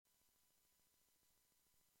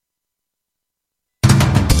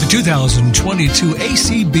2022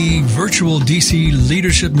 ACB Virtual DC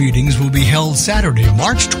Leadership Meetings will be held Saturday,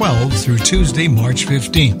 March 12th through Tuesday, March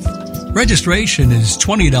 15th. Registration is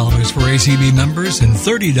 $20 for ACB members and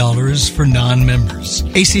 $30 for non-members.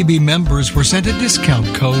 ACB members were sent a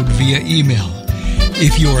discount code via email.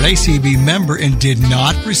 If you're an ACB member and did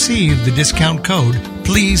not receive the discount code,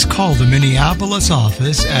 please call the Minneapolis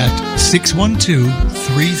office at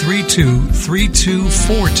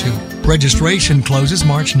 612-332-3242. Registration closes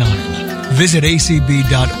March 9. Visit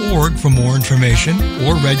acb.org for more information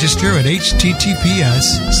or register at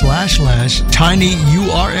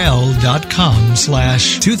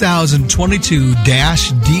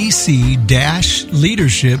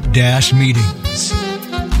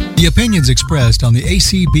The opinions expressed on the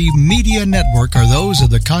ACB Media Network are those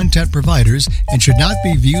of the content providers and should not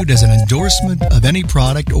be viewed as an endorsement of any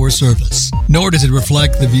product or service. Nor does it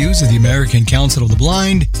reflect the views of the American Council of the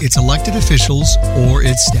Blind, its elected officials, or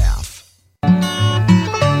its staff.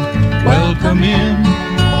 Welcome in,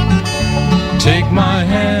 take my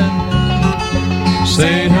hand,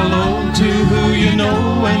 say hello to who you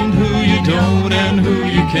know and who you don't and who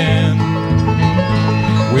you can.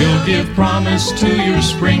 We'll give promise to your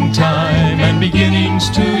springtime and beginnings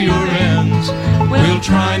to your ends. We'll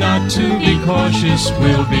try not to be cautious,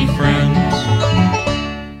 we'll be friends.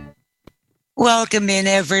 Welcome in,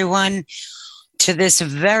 everyone, to this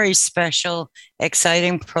very special,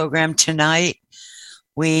 exciting program tonight.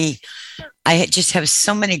 I just have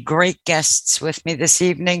so many great guests with me this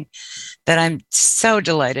evening that I'm so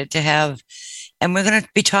delighted to have. And we're going to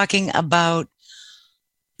be talking about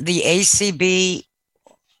the ACB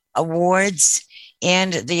Awards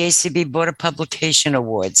and the ACB Board of Publication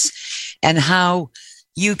Awards, and how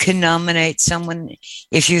you can nominate someone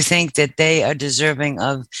if you think that they are deserving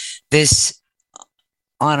of this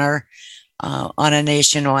honor on a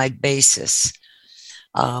nationwide basis.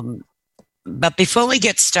 But before we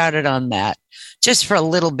get started on that, just for a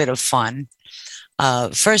little bit of fun,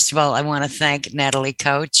 first of all, I want to thank Natalie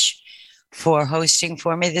Couch for hosting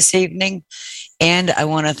for me this evening, and I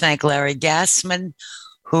want to thank Larry Gassman,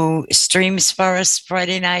 who streams for us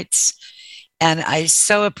Friday nights. And I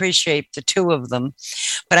so appreciate the two of them.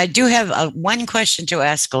 But I do have one question to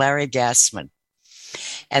ask Larry Gassman.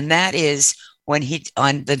 And that is when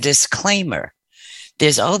on the disclaimer,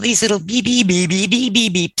 there's all these little beep, beep, beep, beep, beep,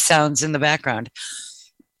 beep, beep sounds in the background.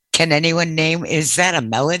 Can anyone name, is that a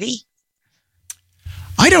melody?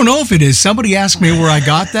 I don't know if it is. Somebody asked me where I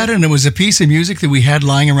got that, and it was a piece of music that we had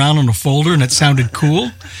lying around on a folder, and it sounded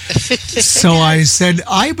cool. So I said,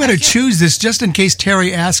 I better choose this just in case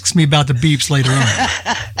Terry asks me about the beeps later on.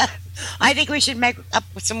 I think we should make up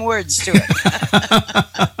some words to it.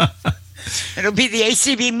 It'll be the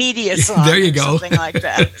ACB Media song. There you go. Something like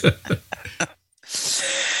that.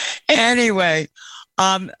 Anyway,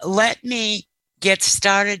 let me get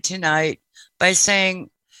started tonight by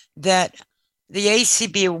saying that the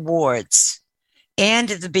ACB Awards and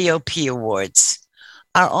the BOP Awards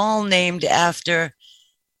are all named after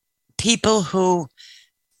people who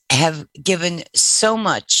have given so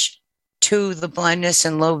much to the blindness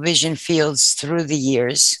and low vision fields through the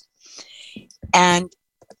years, and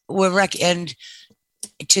and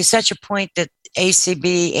to such a point that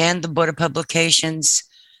ACB and the Board of Publications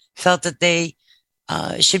felt that they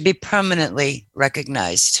should be permanently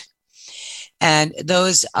recognized. And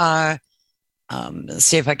those are, let's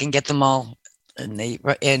see if I can get them all in the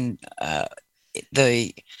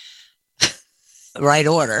right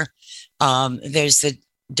order. There's the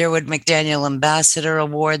Durward McDaniel Ambassador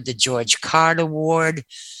Award, the George Card Award,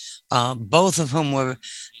 both of whom were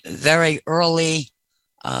very early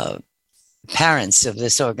parents of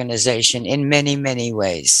this organization in many, many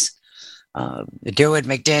ways. Durward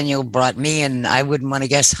McDaniel brought me, and I wouldn't want to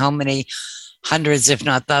guess how many hundreds, if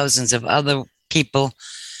not thousands, of other people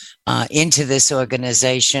into this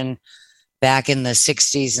organization back in the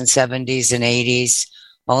 60s and 70s and 80s.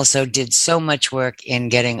 Also did so much work in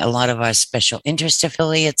getting a lot of our special interest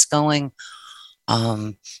affiliates going.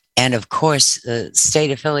 And of course, the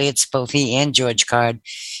state affiliates, both he and George Card,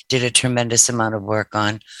 did a tremendous amount of work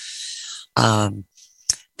on. The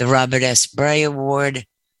Robert S. Bray Award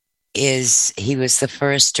he was the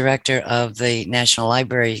first director of the National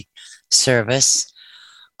Library Service.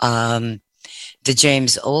 The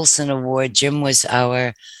James Olson Award, Jim was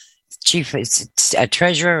our chief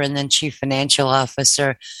treasurer and then chief financial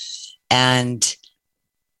officer. And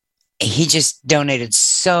he just donated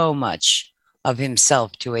so much of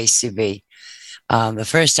himself to ACB. The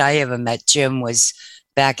first I ever met Jim was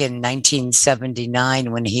back in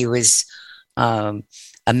 1979 when he was a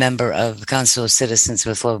member of the Council of Citizens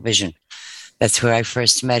with Low Vision. That's where I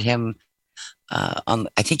first met him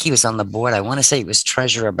I think he was on the board. I want to say he was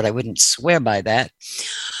treasurer, but I wouldn't swear by that.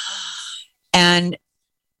 And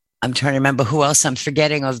I'm trying to remember who else I'm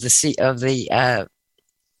forgetting of the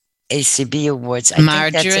ACB awards.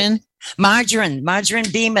 Margarine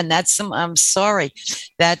Beeman. I'm sorry.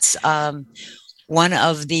 That's one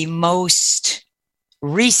of the most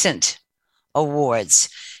recent awards.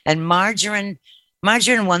 And Margarine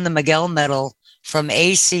won the Miguel Medal from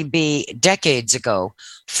ACB decades ago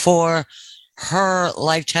for her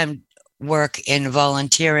lifetime work in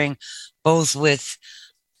volunteering, both with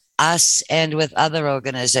us and with other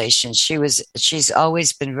organizations. She's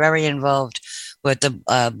always been very involved with the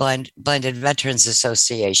Blinded Veterans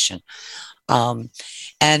Association.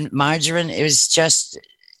 And Margarine is just,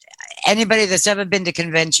 anybody that's ever been to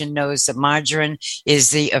convention knows that Margarine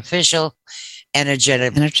is the official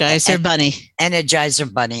Energizer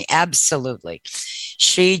Bunny. Absolutely.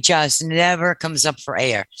 She just never comes up for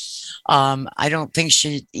air. I don't think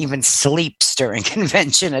she even sleeps during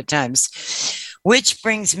convention at times. Which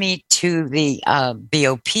brings me to the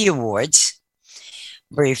BOP Awards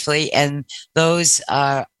briefly, and those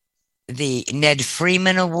are the Ned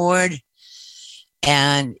Freeman Award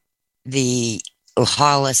and the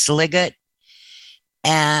Hollis Liggett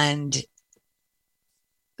and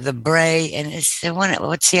the Bray, and it's the one.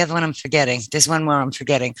 What's the other one I'm forgetting? There's one more I'm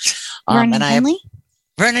forgetting. Vernon Henley?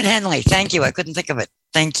 Vernon Henley. Thank you. I couldn't think of it.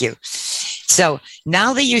 Thank you. So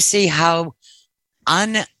now that you see how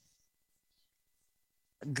not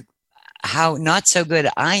so good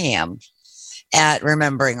I am at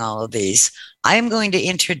remembering all of these, I am going to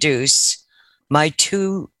introduce my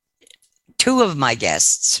two of my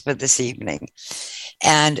guests for this evening.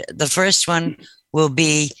 And the first one will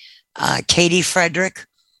be Katie Frederick,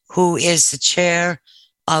 who is the chair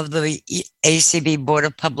of the ACB Board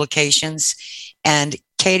of Publications. And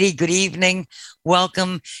Katie, good evening.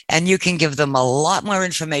 Welcome. And you can give them a lot more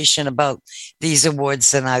information about these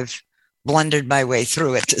awards than I've blundered my way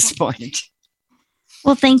through at this point.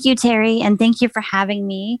 Well, thank you, Terry, and thank you for having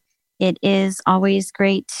me. It is always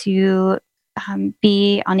great to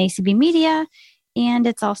be on ACB Media, and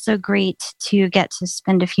it's also great to get to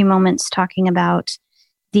spend a few moments talking about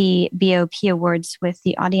the BOP Awards with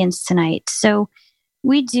the audience tonight. So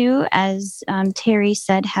we do, as Terry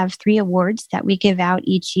said, have 3 awards that we give out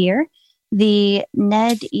each year. The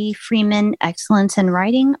Ned E. Freeman Excellence in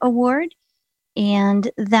Writing Award, and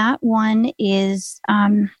that one is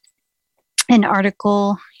an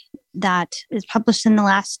article that is published in the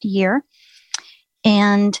last year.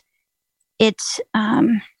 And it's,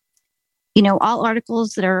 all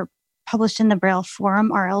articles that are published in the Braille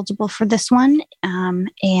Forum are eligible for this one.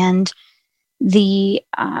 And the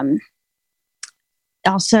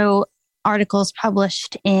also articles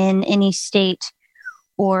published in any state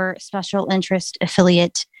or special interest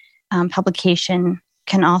affiliate publication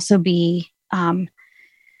can also be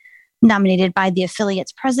nominated by the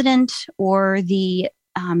affiliate's president or the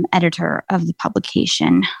editor of the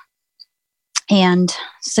publication. And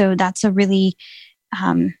so that's a really,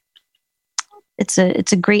 it's a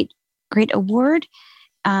great award.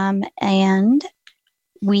 And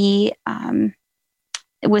we,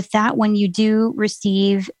 with that, when you do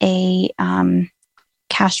receive a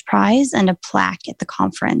cash prize and a plaque at the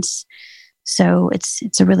conference. So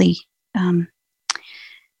it's a really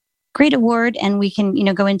great award, and we can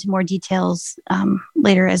go into more details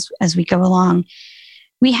later as we go along.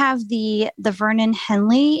 We have the Vernon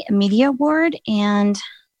Henley Media Award, and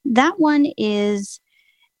that one is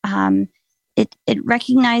it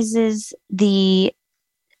recognizes the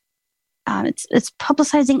it's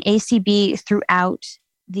publicizing ACB throughout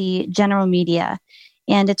the general media,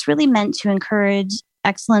 and it's really meant to encourage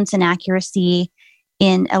excellence and accuracy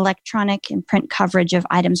in electronic and print coverage of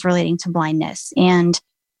items relating to blindness. And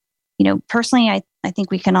personally, I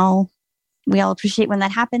think we all appreciate when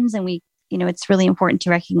that happens, and it's really important to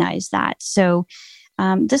recognize that. So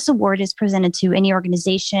this award is presented to any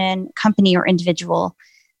organization, company, or individual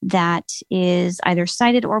that is either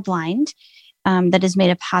sighted or blind, that has made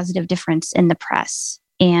a positive difference in the press.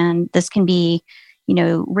 And this can be,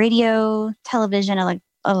 radio, television,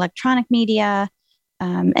 electronic media,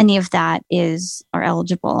 any of that are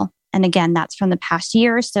eligible. And again, that's from the past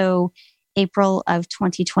year. So April of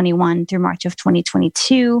 2021 through March of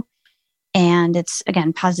 2022. And it's,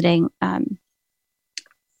 again, positing,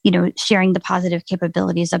 sharing the positive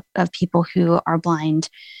capabilities of people who are blind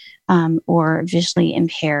or visually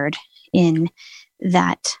impaired in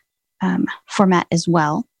that format as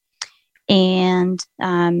well. And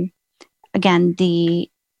again,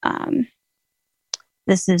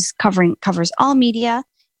 this is covers all media.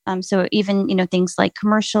 So even, things like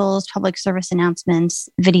commercials, public service announcements,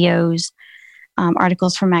 videos,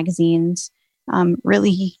 articles from magazines,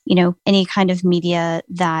 really, any kind of media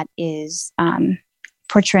that is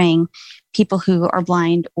portraying people who are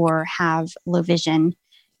blind or have low vision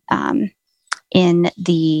in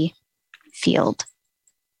the field.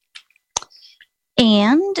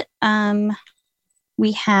 And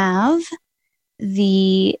we have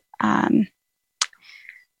the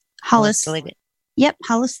Hollis Liggett. Yep,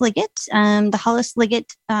 Hollis Liggett, the Hollis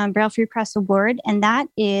Liggett Braille Free Press Award, and that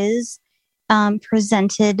is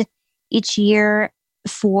presented each year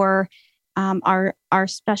for our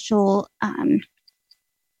special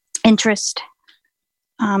interest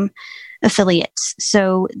affiliates.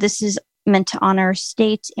 So this is meant to honor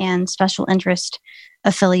state and special interest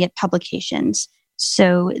affiliate publications,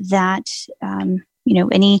 so that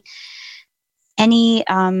any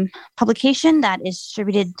publication that is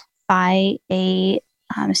distributed by a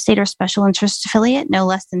state or special interest affiliate, no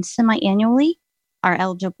less than semi-annually, are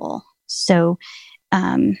eligible. So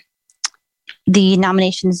the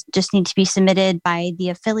nominations just need to be submitted by the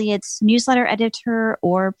affiliate's newsletter editor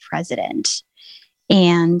or president.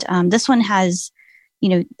 And this one has,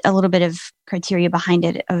 a little bit of criteria behind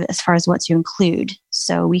it as far as what to include.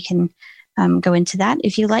 So we can go into that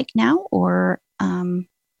if you like now, or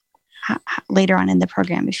later on in the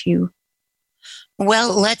program if you.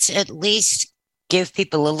 Well, let's at least give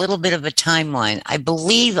people a little bit of a timeline. I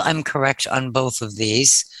believe I'm correct on both of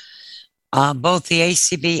these. Both the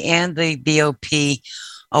ACB and the BOP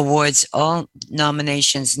awards, all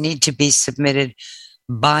nominations need to be submitted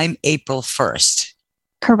by April 1st.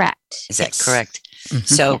 Correct. Is that correct? Mm-hmm.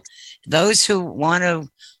 So yes. Those who want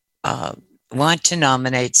to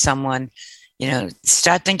nominate someone,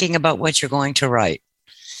 start thinking about what you're going to write.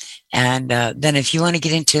 And then if you want to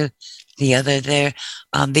get into the other there,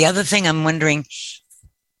 the other thing I'm wondering,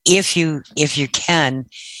 if you can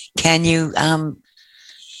you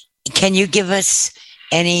give us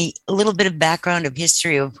a little bit of background of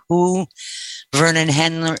history of who Vernon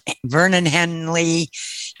Henley,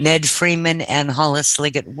 Ned Freeman, and Hollis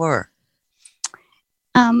Liggett were?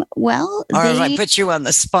 Well, or if I put you on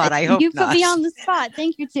the spot, I hope you not. Put me on the spot.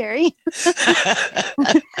 Thank you, Terry.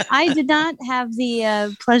 I did not have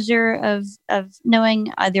the pleasure of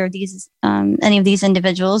knowing either of these, any of these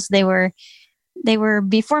individuals. They were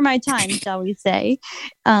before my time, shall we say.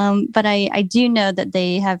 But I do know that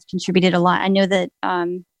they have contributed a lot. I know that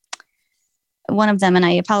one of them, and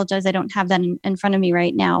I apologize, I don't have that in front of me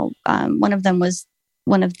right now. One of them was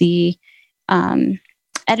one of the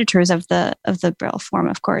editors of the Braille Forum,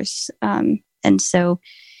 of course. And so,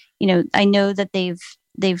 I know that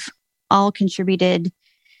they've all contributed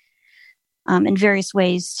in various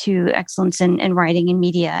ways to excellence in writing and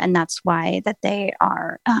media, and that's why that they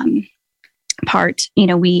are why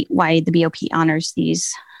the BOP honors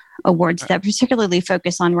these awards that particularly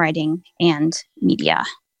focus on writing and media.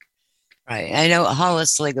 Right. I know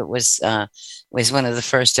Hollis Liggett was one of the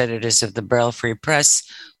first editors of the Braille Free Press,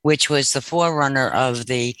 which was the forerunner of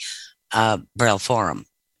the Braille Forum.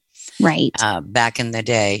 Right. Back in the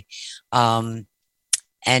day. And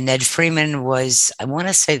Ned Freeman was, I want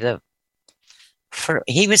to say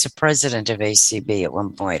he was a president of ACB at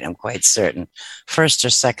one point, I'm quite certain. First or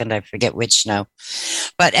second, I forget which now.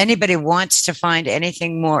 But anybody wants to find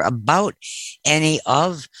anything more about any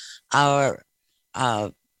of our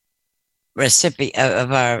recipient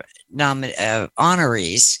of our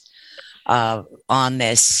honorees on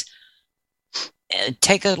this,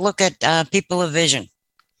 take a look at People of Vision,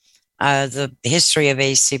 the history of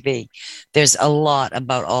ACB. There's a lot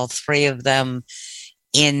about all three of them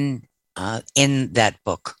in that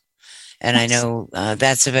book, and I know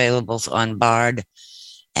that's available on Bard,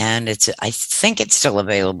 and I think it's still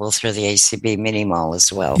available through the ACB Mini Mall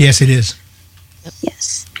as well. Yes, it is.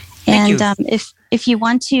 Yes. And if you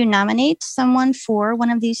want to nominate someone for one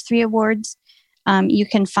of these three awards, you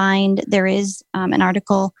can find there is an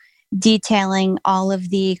article detailing all of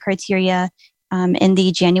the criteria in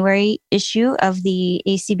the January issue of the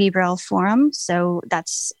ACB Braille Forum. So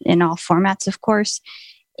that's in all formats, of course.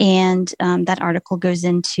 And that article goes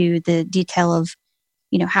into the detail of,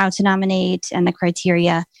 how to nominate and the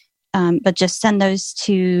criteria. But just send those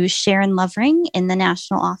to Sharon Lovering in the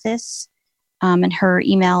national office. And her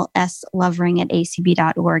email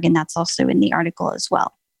slovering@acb.org, and that's also in the article as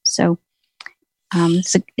well. So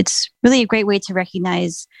it's really a great way to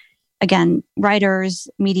recognize, again, writers,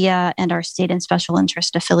 media, and our state and special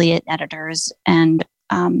interest affiliate editors, and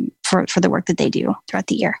for the work that they do throughout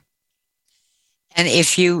the year. And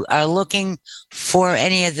if you are looking for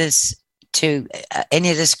any of this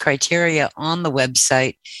criteria on the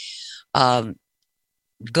website,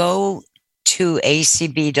 go to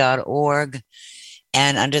acb.org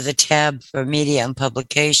And under the tab for media and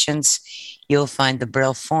publications, you'll find the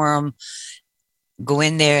Braille Forum. Go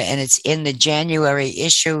in there, and it's in the January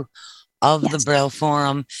issue of the Braille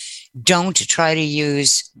Forum. Don't try to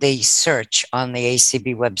use the search on the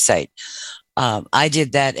ACB website. I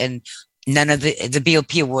did that, and none of the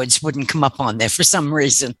BOP awards wouldn't come up on there for some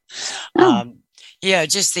reason. Yeah,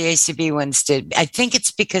 just the ACB ones did. I think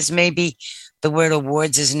it's because maybe the word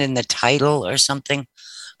awards isn't in the title or something.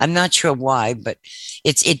 I'm not sure why, but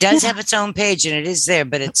it does have its own page, and it is there,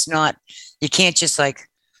 but it's not, you can't just like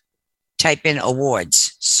type in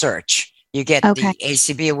awards, search. You get the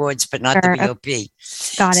ACB awards, but not the BOP.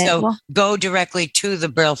 Got it. So go directly to the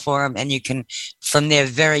Braille Forum, and you can, from there,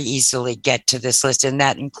 very easily get to this list. And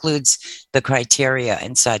that includes the criteria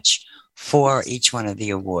and such for each one of the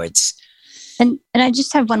awards. And I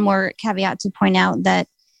just have one more caveat to point out that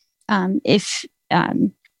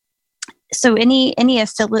so any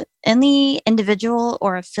individual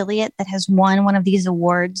or affiliate that has won one of these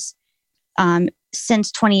awards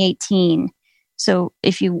since 2018. So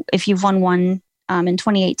if you've won one in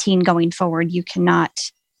 2018 going forward, you cannot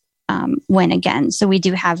win again. So we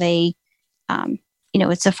do have a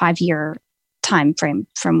it's a 5-year time frame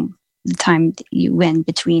from the time that you win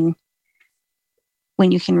between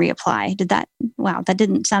when you can reapply. That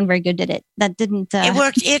didn't sound very good, did it? That didn't. It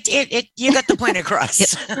worked. It. You got the point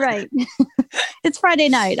across. Right. It's Friday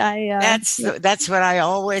night. That's what I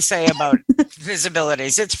always say about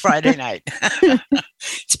visibilities. It's Friday night.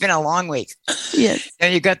 It's been a long week. Yes.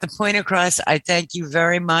 And you got the point across. I thank you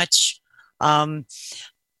very much.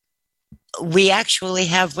 We actually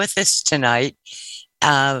have with us tonight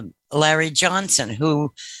Larry Johnson,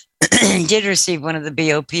 who did receive one of the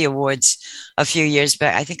BOP awards a few years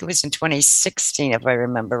back. I think it was in 2016, if I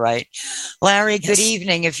remember right. Larry, good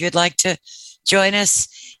evening. If you'd like to join us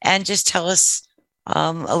and just tell us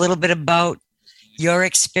a little bit about your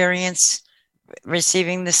experience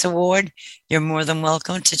receiving this award, you're more than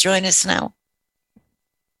welcome to join us now.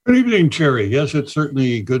 Good evening, Terry. Yes, it's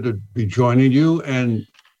certainly good to be joining you. And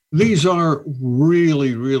these are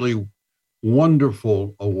really, really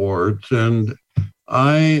wonderful awards. And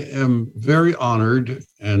I am very honored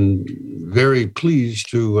and very pleased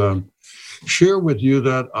to share with you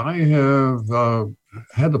that I have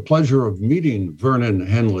had the pleasure of meeting Vernon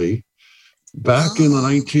Henley back in the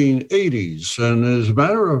 1980s. And as a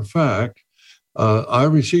matter of fact, I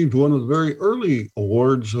received one of the very early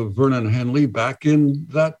awards of Vernon Henley back in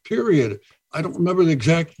that period. I don't remember the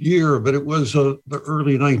exact year, but it was the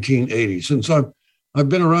early 1980s. And so I've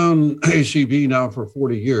been around ACB now for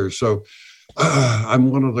 40 years. So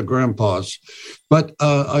I'm one of the grandpas, but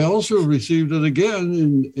I also received it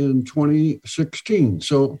again in 2016.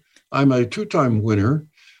 So I'm a 2-time winner,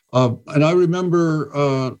 and I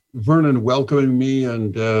remember Vernon welcoming me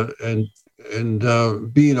and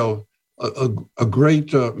being a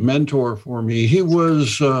great mentor for me. He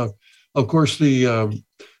was, of course, the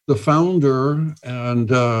founder and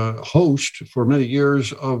host for many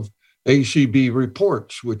years of ACB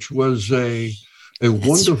Reports, which was a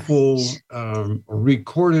wonderful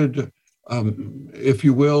recorded, if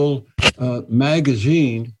you will,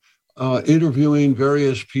 magazine interviewing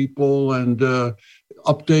various people and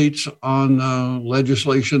updates on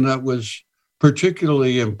legislation that was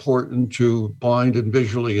particularly important to blind and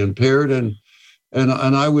visually impaired. And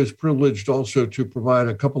I was privileged also to provide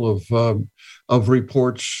a couple of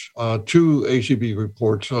reports to ACB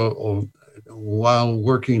Reports while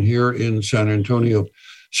working here in San Antonio.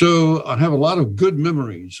 So I have a lot of good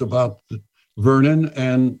memories about Vernon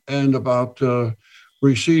and about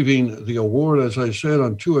receiving the award, as I said,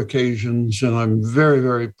 on 2 occasions, and I'm very,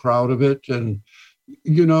 very proud of it. And,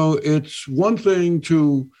 it's one thing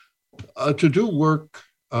to do work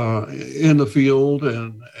in the field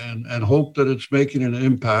and hope that it's making an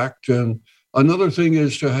impact. And another thing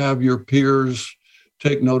is to have your peers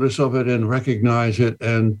take notice of it and recognize it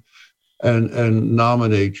and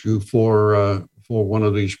nominate you for one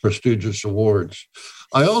of these prestigious awards.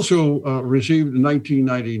 I also received in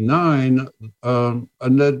 1999 a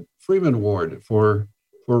Ned Freeman Award for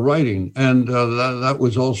writing, and that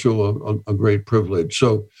was also a great privilege.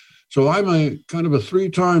 So I'm a kind of a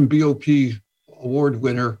 3-time BOP award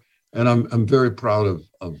winner, and I'm very proud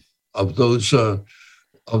of those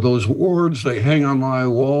awards. They hang on my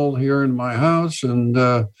wall here in my house,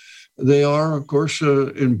 and they are, of course,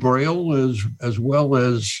 in Braille as well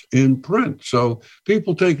as in print. So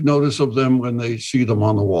people take notice of them when they see them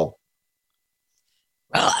on the wall.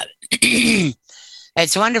 Well,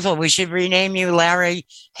 it's wonderful. We should rename you Larry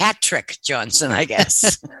Hat-Trick Johnson, I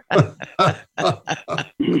guess.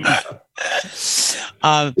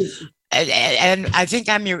 And I think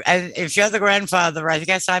if you're the grandfather, I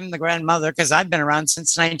guess I'm the grandmother because I've been around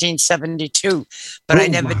since 1972, but I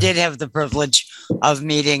never did have the privilege of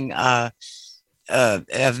meeting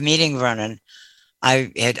Vernon.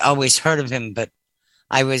 I had always heard of him, but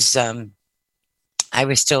I was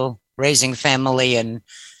still raising family and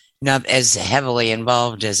not as heavily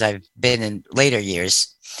involved as I've been in later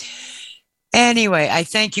years. Anyway, I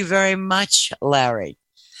thank you very much, Larry.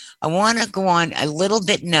 I want to go on a little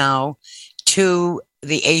bit now to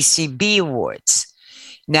the ACB Awards.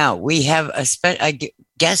 Now, we have a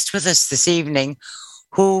guest with us this evening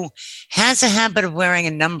who has a habit of wearing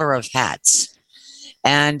a number of hats.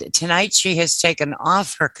 And tonight she has taken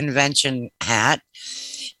off her convention hat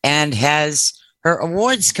and has her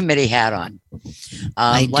awards committee hat on.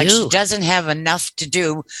 She doesn't have enough to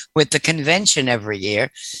do with the convention every year,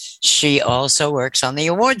 she also works on the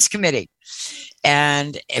awards committee.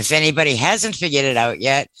 And if anybody hasn't figured it out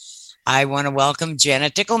yet, I want to welcome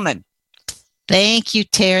Janet Dickelman. Thank you,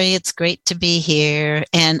 Terry. It's great to be here.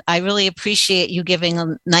 And I really appreciate you giving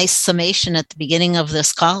a nice summation at the beginning of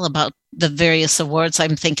this call about the various awards.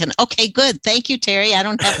 I'm thinking, okay, good. Thank you, Terry. I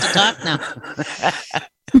don't have to talk now.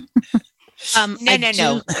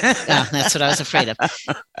 No. That's what I was afraid of.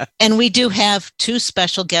 And we do have two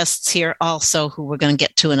special guests here also who we're going to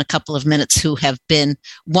get to in a couple of minutes, who have been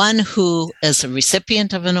one who is a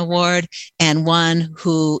recipient of an award and one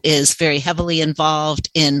who is very heavily involved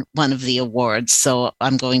in one of the awards. So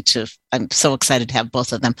I'm so excited to have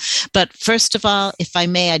both of them. But first of all, if I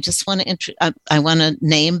may, I just want to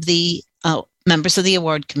name the members of the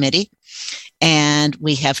award committee. And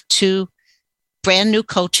we have two brand new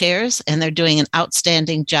co-chairs, and they're doing an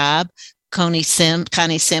outstanding job. Connie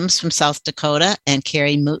Sims from South Dakota and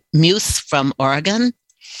Carrie Muth from Oregon.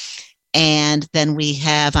 And then we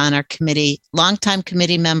have on our committee, longtime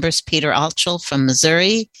committee members, Peter Altschul from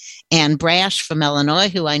Missouri, Ann Brash from Illinois,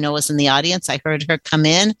 who I know is in the audience. I heard her come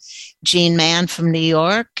in, Jean Mann from New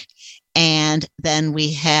York. And then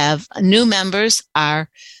we have new members, our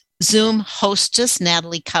Zoom hostess,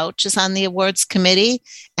 Natalie Couch, is on the awards committee,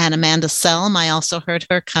 and Amanda Selm. I also heard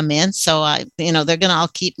her come in. So, they're going to all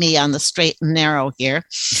keep me on the straight and narrow here.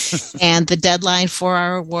 And the deadline for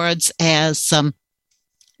our awards, as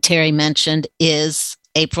Terry mentioned, is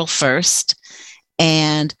April 1st.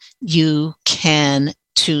 And you can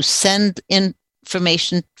send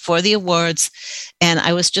information for the awards. And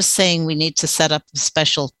I was just saying we need to set up a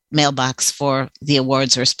special mailbox for the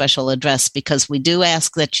awards or a special address, because we do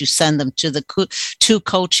ask that you send them to the two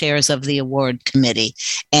co-chairs of the award committee.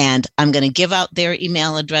 And I'm going to give out their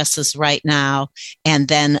email addresses right now. And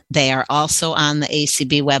then they are also on the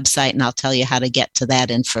ACB website, and I'll tell you how to get to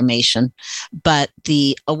that information. But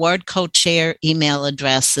the award co-chair email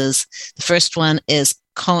addresses, the first one is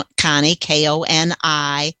Connie, Koni,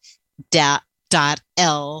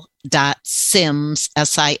 .l.sims,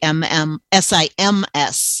 SIMS,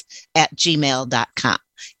 @gmail.com.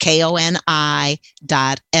 KONI.L.SIMS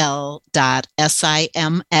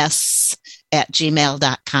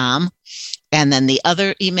 @gmail.com. And then the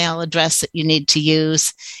other email address that you need to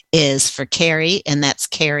use is for Carrie, and that's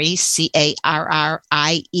Carrie, CARRIE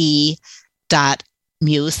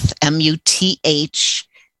 .muth, MUTH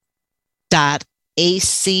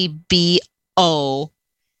 .ACBO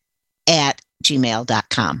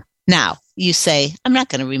 @gmail.com. Now, you say, I'm not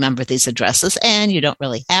going to remember these addresses, and you don't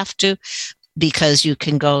really have to, because you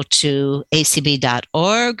can go to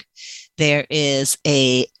acb.org. There is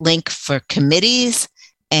a link for committees,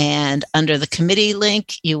 and under the committee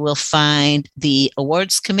link, you will find the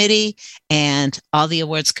awards committee, and all the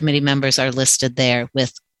awards committee members are listed there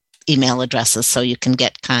with email addresses, so you can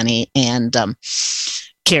get Connie and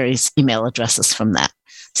Carrie's email addresses from that.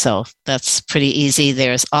 So that's pretty easy.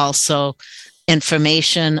 There's also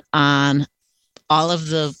information on all of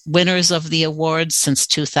the winners of the awards since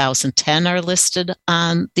 2010 are listed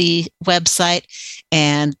on the website.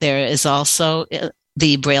 And there is also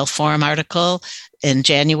the Braille Forum article. In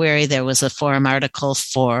January, there was a forum article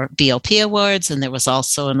for BOP Awards, and there was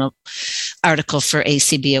also an article for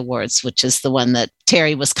ACB Awards, which is the one that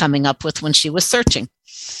Terry was coming up with when she was searching.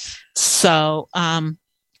 So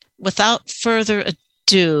without further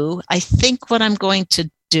ado, I think what I'm going to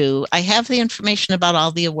do, I have the information about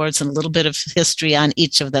all the awards and a little bit of history on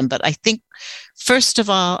each of them, but I think first of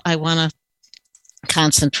all, I want to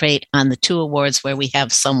concentrate on the two awards where we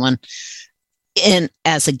have someone in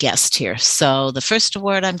as a guest here. So the first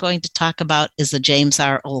award I'm going to talk about is the James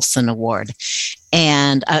R. Olson Award.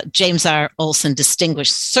 And James R. Olson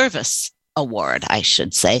Distinguished Service Award, I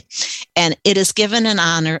should say. And it is given in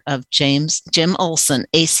honor of Jim Olson,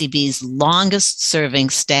 ACB's longest serving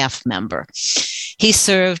staff member. He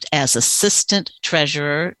served as assistant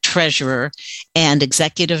treasurer, and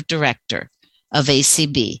executive director of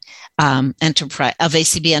ACB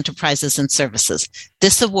Enterprises and Services.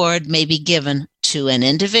 This award may be given to an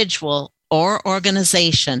individual or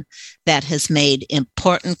organization that has made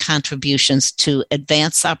important contributions to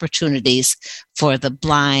advance opportunities for the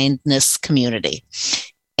blindness community.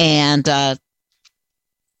 And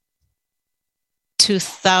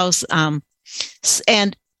 2000,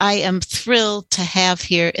 and I am thrilled to have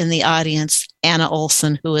here in the audience Anna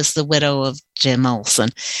Olson, who is the widow of Jim Olson.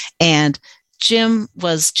 And Jim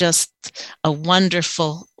was just a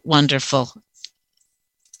wonderful, wonderful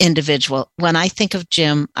individual. When I think of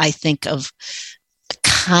Jim, I think of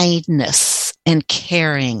kindness and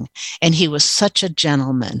caring, and he was such a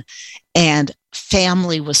gentleman, and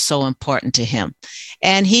family was so important to him.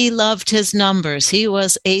 And he loved his numbers. He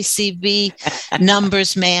was ACB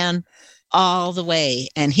numbers man all the way.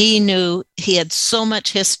 And he knew he had so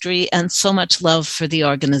much history and so much love for the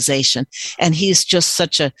organization. And he's just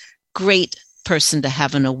such a great person to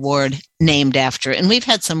have an award named after. And we've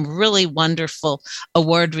had some really wonderful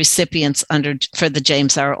award recipients for the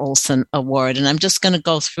James R. Olson Award. And I'm just going to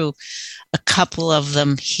go through a couple of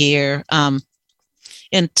them here.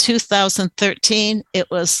 In 2013,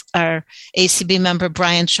 it was our ACB member,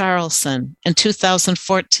 Brian Charlson. In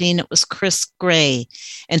 2014, it was Chris Gray.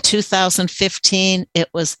 In 2015, it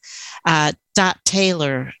was Dot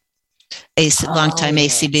Taylor, a longtime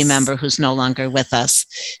ACB member who's no longer with us.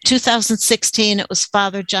 2016, it was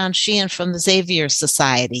Father John Sheehan from the Xavier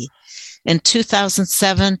Society. In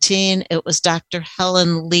 2017, it was Dr.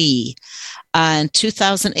 Helen Lee. In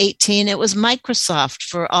 2018, it was Microsoft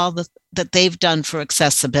for all that they've done for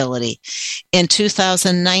accessibility. In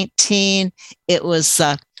 2019, it was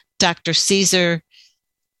Dr. Caesar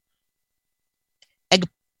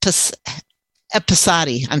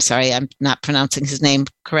Episati. I'm sorry, I'm not pronouncing his name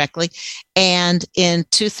correctly. And in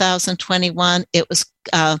 2021, it was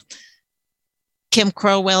Kim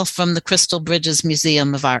Crowell from the Crystal Bridges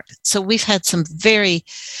Museum of Art. So we've had some very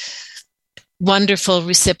wonderful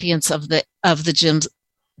recipients of the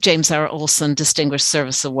James R. Olson Distinguished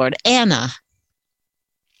Service Award. Anna.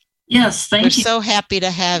 Yes, thank you. We're so happy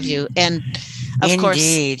to have you. And of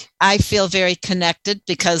course, I feel very connected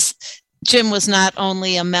because Jim was not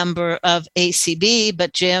only a member of ACB,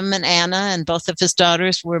 but Jim and Anna and both of his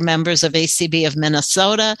daughters were members of ACB of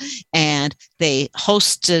Minnesota, and they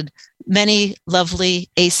hosted many lovely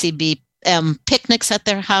ACB picnics at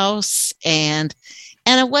their house. And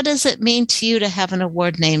Anna, what does it mean to you to have an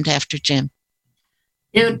award named after Jim?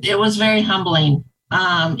 It was very humbling.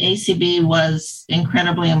 ACB was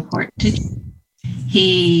incredibly important to him.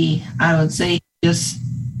 I would say, just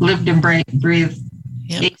lived and breathed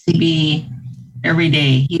ACB every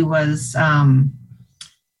day. He was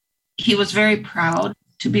very proud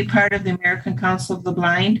to be part of the American Council of the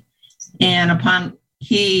Blind. And upon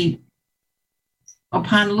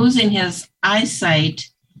losing his eyesight,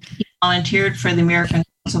 he volunteered for the American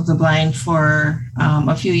Council of the Blind for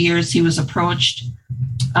a few years. He was approached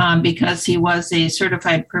because he was a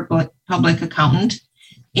certified public accountant.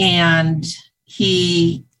 And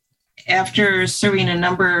he, after serving a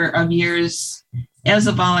number of years as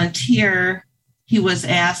a volunteer, he was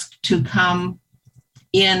asked to come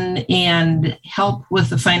in and help with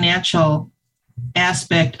the financial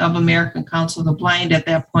aspect of American Council of the Blind. At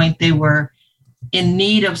that point, they were in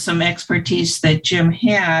need of some expertise that Jim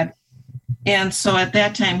had. And so at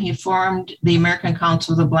that time, he formed the American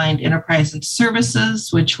Council of the Blind Enterprise and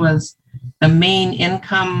Services, which was the main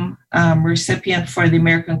income recipient for the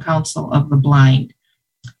American Council of the Blind.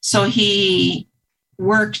 So he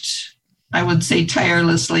worked, I would say,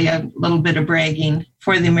 tirelessly, a little bit of bragging,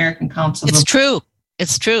 for the American Council. It's true.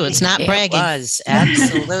 It's true. It's not bragging. It was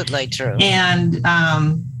absolutely true. And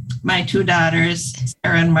my two daughters,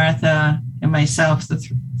 Sarah and Martha, and myself, the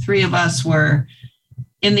three of us were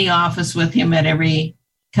in the office with him at every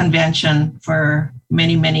convention for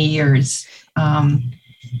many, many years. And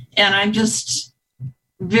I'm just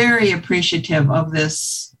very appreciative of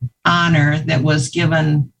this honor that was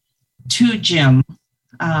given to Jim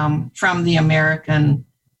from the American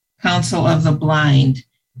Council of the Blind.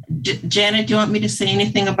 Janet, do you want me to say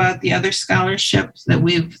anything about the other scholarships that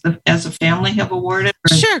we've, as a family, have awarded?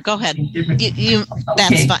 Sure, go ahead. Okay.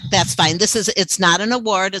 That's fine. It's not an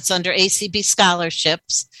award. It's under ACB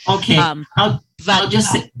scholarships. Okay. I'll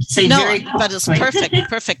just say very quickly. But it's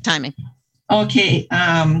perfect timing. Okay.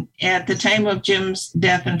 At the time of Jim's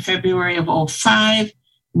death in February of 2005,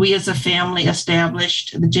 we as a family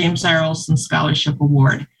established the James R. Olson Scholarship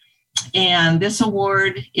Award. And this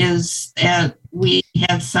award is, we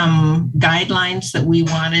had some guidelines that we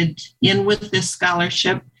wanted in with this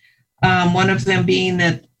scholarship. One of them being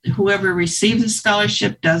that whoever receives the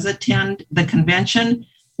scholarship does attend the convention.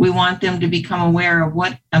 We want them to become aware of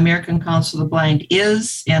what American Council of the Blind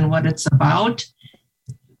is and what it's about.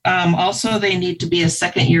 Also, they need to be a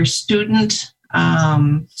second-year student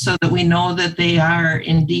so that we know that they are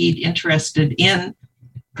indeed interested in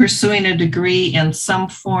pursuing a degree in some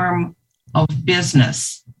form of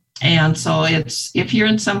business. And so it's, if you're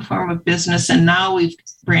in some form of business, and now we've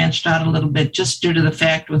branched out a little bit just due to the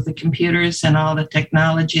fact with the computers and all the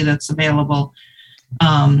technology that's available,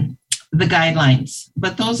 the guidelines.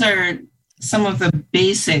 But those are some of the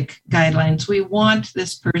basic guidelines. We want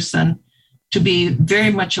this person to be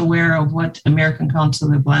very much aware of what American Council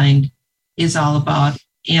of the Blind is all about.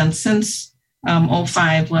 And since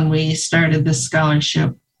 2005, when we started this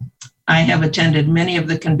scholarship, I have attended many of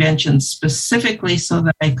the conventions specifically so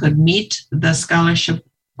that I could meet the scholarship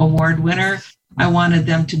award winner. I wanted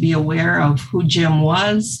them to be aware of who Jim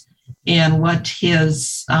was and what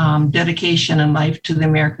his dedication in life to the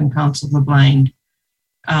American Council of the Blind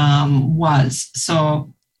was.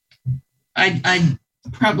 So I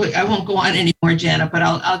won't go on anymore, Janet, but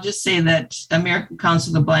I'll just say that American Council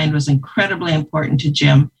of the Blind was incredibly important to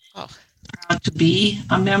Jim. Proud to be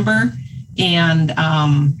a member, and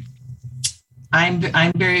I'm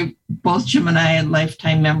very, both Jim and I are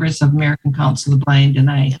lifetime members of American Council of the Blind, and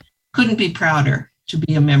I couldn't be prouder to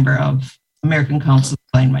be a member of American Council of the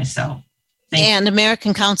Blind myself. And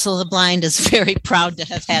American Council of the Blind is very proud to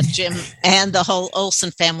have had Jim and the whole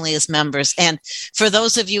Olson family as members. And for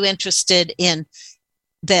those of you interested in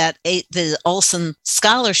that, the Olson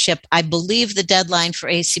Scholarship, I believe the deadline for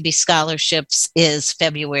ACB scholarships is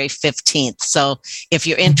February 15th. So if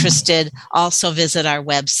you're interested, also visit our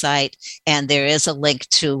website, and there is a link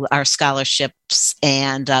to our scholarships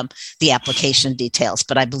and the application details.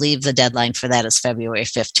 But I believe the deadline for that is February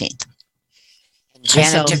 15th.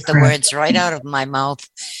 Janet took the words right out of my mouth,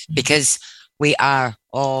 because we are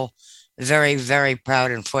all very, very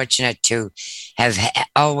proud and fortunate to have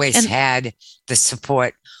always had the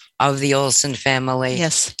support of the Olson family.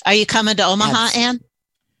 Yes. Are you coming to Omaha, Ann?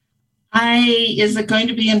 Is it going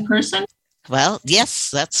to be in person? Well,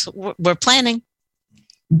 yes, that's what we're planning.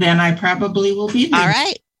 Then I probably will be there. All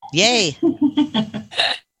right. Yay.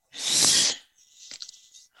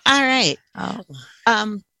 All right.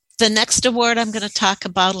 The next award I'm going to talk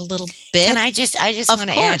about a little bit. And I just want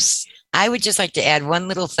to add, I would just like to add one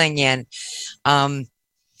little thing in.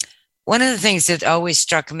 One of the things that always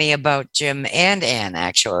struck me about Jim and Ann,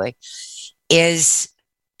 actually, is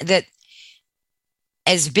that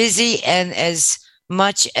as busy and as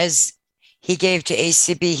much as he gave to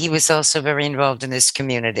ACB, he was also very involved in this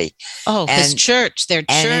community. Oh, his church, their church.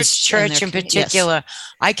 And his church in particular.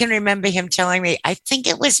 Yes. I can remember him telling me, I think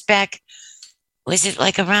it was back, was it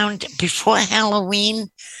like around before Halloween?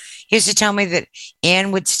 He used to tell me that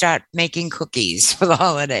Ann would start making cookies for the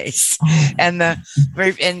holidays. And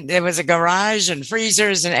there was a garage and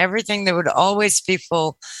freezers and everything that would always be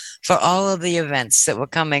full for all of the events that were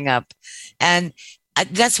coming up. And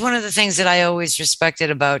that's one of the things that I always respected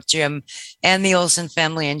about Jim and the Olson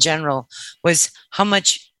family in general, was how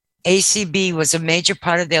much ACB was a major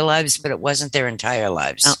part of their lives, but it wasn't their entire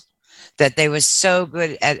lives. No. That they were so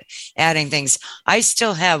good at adding things. I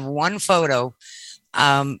still have one photo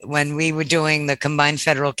when we were doing the combined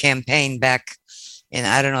federal campaign back in,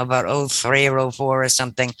 I don't know, about 03 or 04 or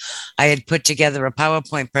something. I had put together a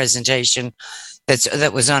PowerPoint presentation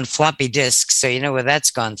that was on floppy disks, so you know where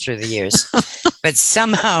that's gone through the years. But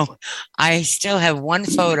somehow I still have one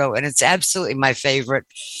photo, and it's absolutely my favorite.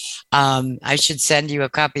 I should send you a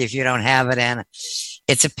copy if you don't have it, Anna.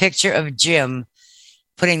 It's a picture of Jim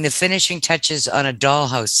putting the finishing touches on a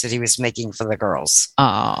dollhouse that he was making for the girls.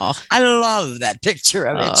 Oh, I love that picture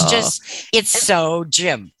of it. It's so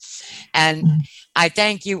Jim. And I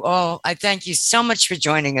thank you all. I thank you so much for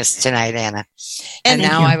joining us tonight, Anna. And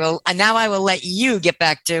now I will let you get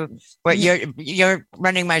back to what you're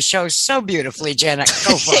running my show so beautifully, Janet.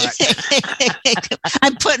 Go for it.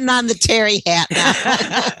 I'm putting on the Terry hat now.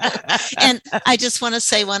 And I just want to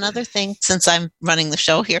say one other thing, since I'm running the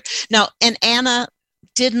show here. No, and Anna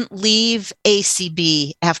didn't leave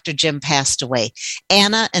ACB after Jim passed away.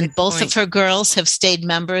 Anna and both of her girls have stayed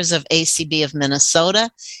members of ACB of Minnesota.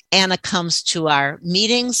 Anna comes to our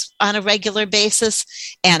meetings on a regular basis.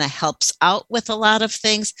 Anna helps out with a lot of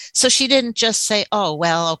things. So she didn't just say, oh,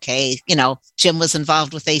 well, okay, Jim was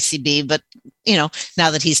involved with ACB, but now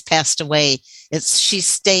that he's passed away, she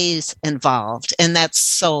stays involved, and that's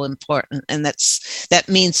so important, and that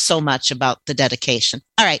means so much about the dedication.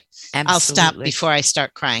 All right. Absolutely. I'll stop before I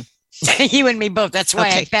start crying. You and me both. That's why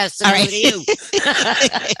I passed it over to you.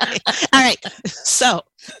 All right. So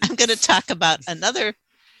I'm going to talk about another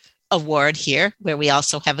award here, where we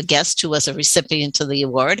also have a guest who was a recipient of the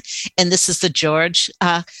award. And this is the George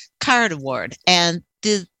Card Award. And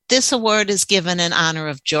this award is given in honor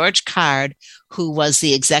of George Card, who was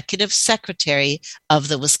the executive secretary of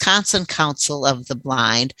the Wisconsin Council of the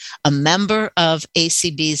Blind, a member of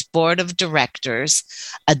ACB's board of directors,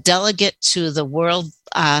 a delegate to the World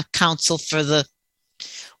Council for the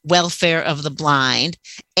Welfare of the Blind,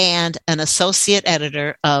 and an associate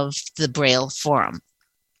editor of the Braille Forum.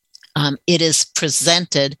 It is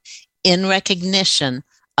presented in recognition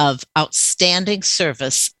of outstanding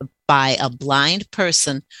service by a blind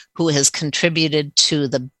person who has contributed to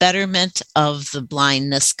the betterment of the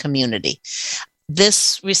blindness community.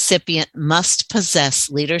 This recipient must possess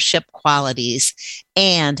leadership qualities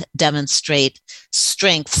and demonstrate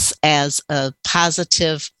strengths as a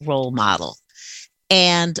positive role model.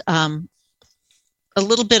 And a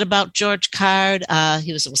little bit about George Card.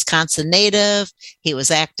 He was a Wisconsin native. He was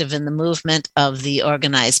active in the movement of the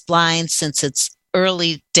organized blind since its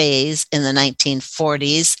early days in the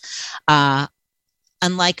 1940s.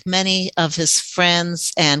 Unlike many of his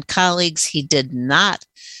friends and colleagues, he did not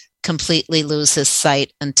completely lose his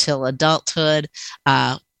sight until adulthood.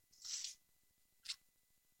 Let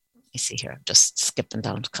me see here. I'm just skipping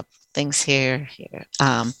down a couple of things here.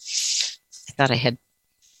 I thought I had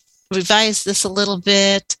revised this a little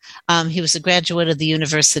bit. He was a graduate of the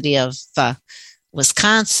University of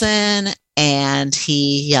Wisconsin, and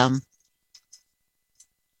he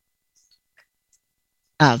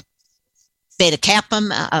Beta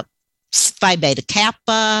Kappa, Phi Beta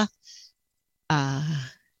Kappa.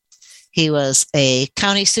 He was a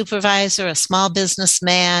county supervisor, a small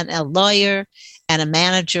businessman, a lawyer, and a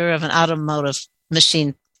manager of an automotive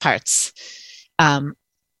machine parts.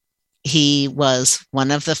 He was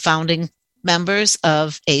one of the founding members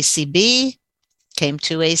of ACB, came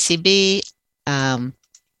to ACB.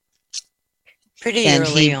 Pretty and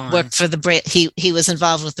early he on. worked for the Braille. He was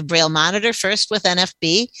involved with the Braille Monitor first with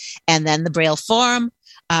NFB, and then the Braille Forum,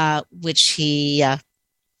 which he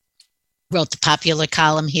wrote the popular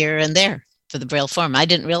column here and there for the Braille Forum. I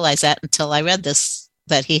didn't realize that until I read this,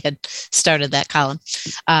 that he had started that column.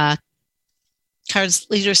 Card's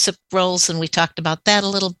leadership roles, and we talked about that a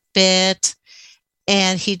little bit.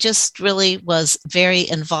 And he just really was very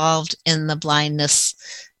involved in the blindness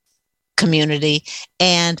community.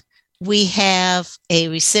 And we have a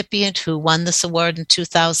recipient who won this award in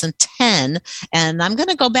 2010, and I'm going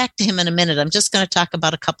to go back to him in a minute. I'm just going to talk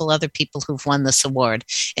about a couple other people who've won this award.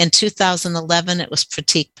 In 2011, it was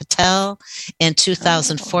Pratik Patel. In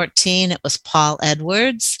 2014, it was Paul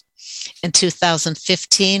Edwards. In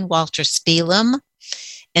 2015, Walter Spielam.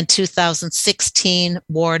 In 2016,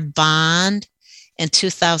 Ward Bond. In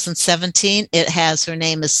 2017, it has her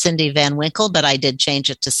name is Cindy Van Winkle, but I did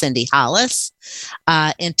change it to Cindy Hollis.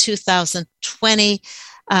 In 2020,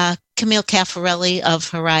 Camille Caffarelli of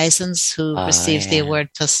Horizons, who received the award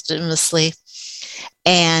posthumously.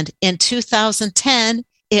 And in 2010,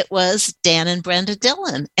 it was Dan and Brenda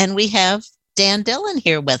Dillon. And we have Dan Dillon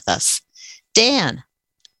here with us. Dan.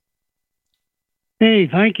 Hey,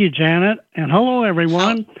 thank you, Janet. And hello,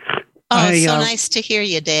 everyone. So nice to hear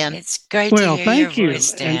you, Dan. It's great to hear your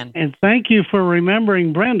voice, Dan. And thank you for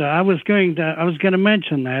remembering Brenda. I was going to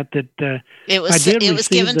mention that it was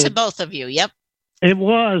given to both of you. Yep. It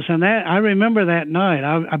was, and that I remember that night.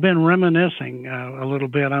 I've been reminiscing a little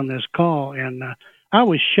bit on this call, and I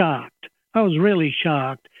was shocked. I was really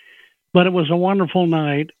shocked, but it was a wonderful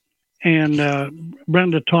night. And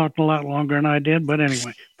Brenda talked a lot longer than I did, but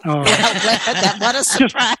anyway. What a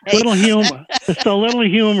surprise. Just little humor. Just a little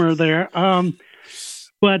humor there.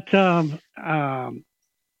 But I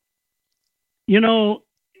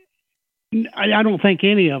don't think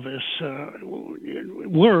any of us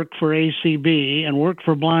work for ACB and work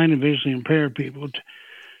for blind and visually impaired people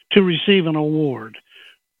to receive an award.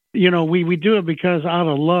 We do it because out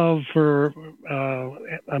of love for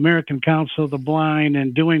American Council of the Blind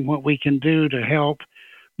and doing what we can do to help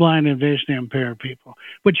blind and visually impaired people.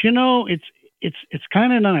 But it's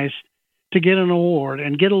kind of nice to get an award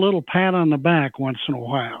and get a little pat on the back once in a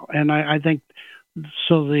while. And I think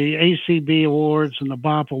so. The ACB awards and the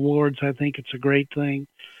BOP awards, I think it's a great thing,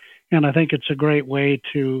 and I think it's a great way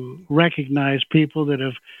to recognize people that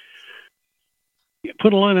have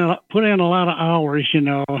put in a lot of hours,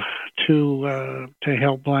 to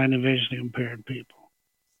help blind and visually impaired people.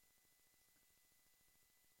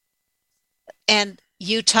 And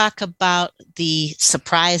you talk about the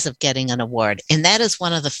surprise of getting an award. And that is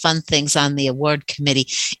one of the fun things on the award committee.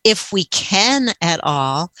 If we can at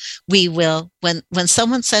all, we will, when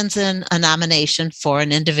someone sends in a nomination for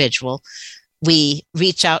an individual, we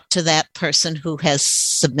reach out to that person who has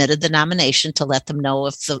submitted the nomination to let them know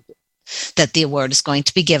that the award is going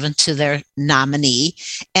to be given to their nominee.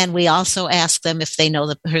 And we also ask them if they know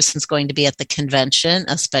the person's going to be at the convention,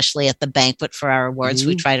 especially at the banquet for our awards.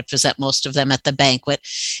 We try to present most of them at the banquet.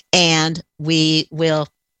 And we will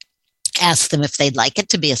ask them if they'd like it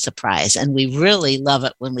to be a surprise. And we really love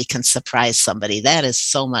it when we can surprise somebody. That is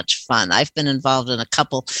so much fun. I've been involved in a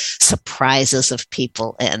couple surprises of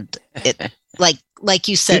people. And it, like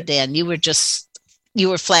you said, Dan, you were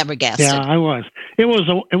flabbergasted. Yeah, I was. It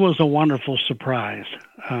was a wonderful surprise,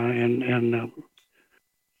 and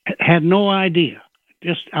had no idea.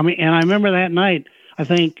 And I remember that night. I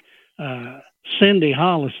think Cindy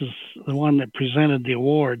Hollis is the one that presented the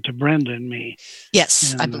award to Brenda and me.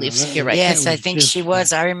 Yes, and, I believe so. You're right. Yes, I think she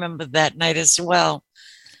was. I remember that night as well.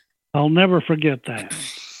 I'll never forget that.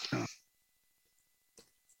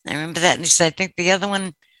 I remember that, and I think the other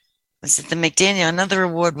one was at the McDaniel. Another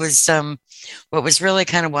award was what was really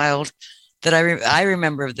kind of wild that I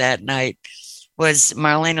remember that night was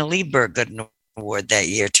Marlena Lieberg got an award that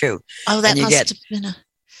year too. Oh, that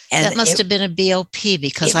must have been a BOP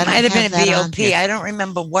because I don't might have been a that BOP. I don't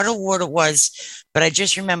remember what award it was, but I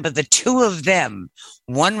just remember the two of them,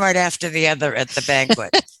 one right after the other at the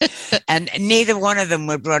banquet, and neither one of them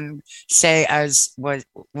would say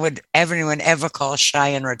would everyone ever call shy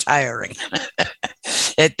and retiring.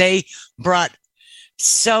 That they brought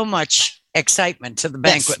so much excitement to the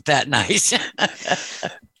banquet that night.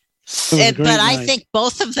 But I think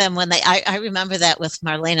both of them, when I remember that with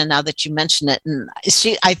Marlena, now that you mention it, and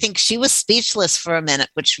I think she was speechless for a minute,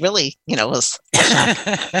 which really, was.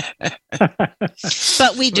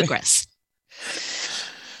 But we digress.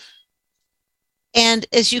 And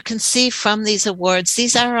as you can see from these awards,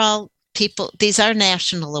 these are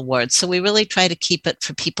national awards. So we really try to keep it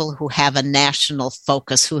for people who have a national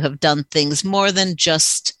focus, who have done things more than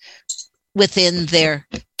just within their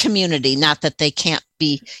community. Not that they can't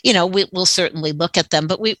be, we'll certainly look at them,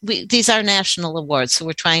 but these are national awards. So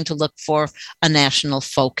we're trying to look for a national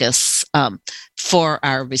focus for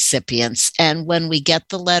our recipients. And when we get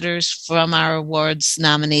the letters from our awards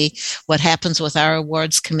nominee, what happens with our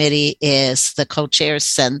awards committee is the co-chairs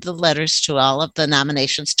send the letters to all of the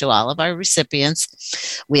nominations to all of our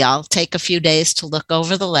recipients. We all take a few days to look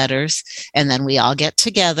over the letters, and then we all get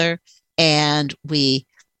together and we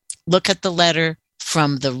look at the letter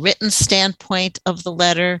from the written standpoint of the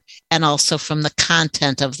letter and also from the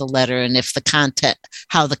content of the letter, and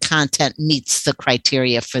how the content meets the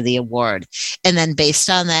criteria for the award. And then based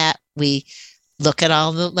on that, we look at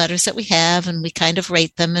all the letters that we have and we kind of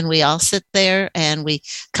rate them, and we all sit there and we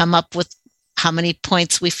come up with how many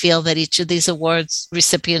points we feel that each of these awards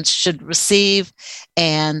recipients should receive.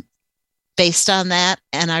 And based on that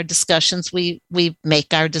and our discussions, we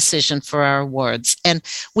make our decision for our awards. And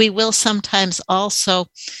we will sometimes also,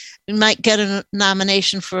 we might get a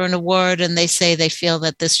nomination for an award and they say they feel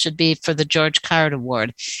that this should be for the George Card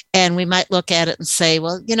Award. And we might look at it and say,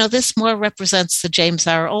 well, this more represents the James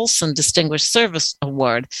R. Olson Distinguished Service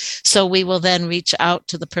Award. So we will then reach out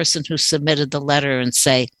to the person who submitted the letter and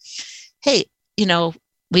say, hey,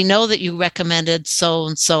 we know that you recommended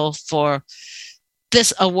so-and-so for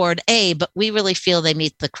this award A, but we really feel they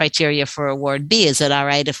meet the criteria for award B. Is it all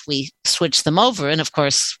right if we switch them over? And of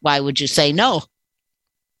course, why would you say no?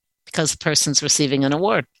 Because the person's receiving an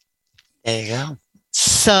award. There you go.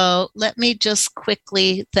 So let me just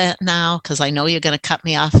quickly now, because I know you're going to cut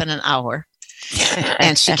me off in an hour,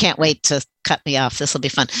 and she can't wait to cut me off. This will be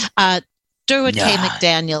fun. Durwood K.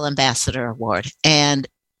 McDaniel Ambassador Award. And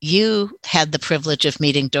you had the privilege of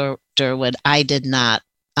meeting Durwood. I did not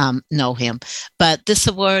know him, but this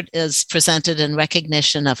award is presented in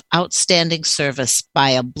recognition of outstanding service by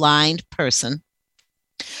a blind person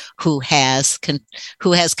who has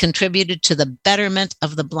contributed to the betterment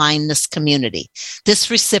of the blindness community. This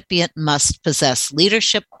recipient must possess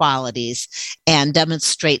leadership qualities and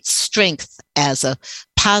demonstrate strength as a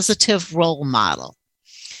positive role model.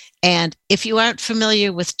 And if you aren't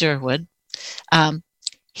familiar with Durwood,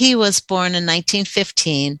 he was born in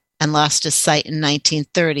 1915 and lost his sight in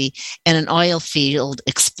 1930 in an oil field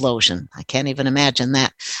explosion. I can't even imagine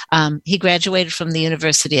that. He graduated from the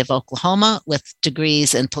University of Oklahoma with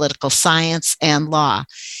degrees in political science and law.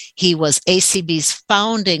 He was ACB's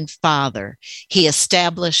founding father. He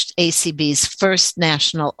established ACB's first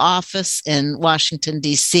national office in Washington,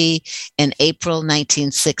 D.C. in April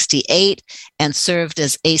 1968 and served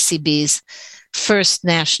as ACB's first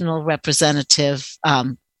national representative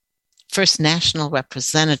from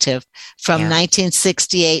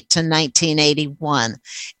 1968 to 1981.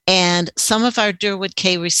 And some of our Durwood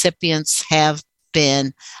K recipients have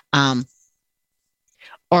been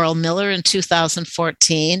Oral Miller in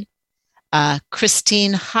 2014,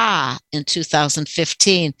 Christine Ha in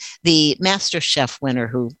 2015, the MasterChef winner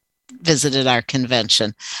who visited our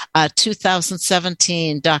convention,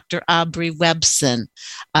 2017, Dr. Aubrey Webson,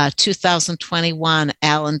 2021,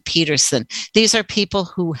 Alan Peterson. These are people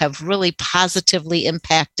who have really positively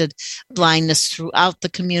impacted blindness throughout the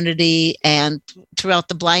community and throughout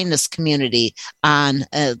the blindness community on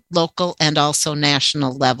a local and also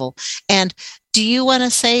national level. And do you want to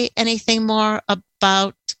say anything more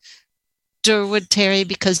about Durwood, Terry?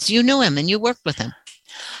 Because you knew him and you worked with him.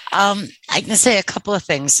 I can say a couple of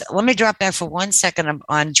things. Let me drop back for 1 second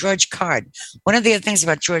on George Card. One of the other things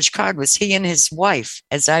about George Card was he and his wife,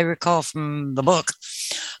 as I recall from the book.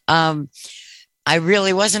 I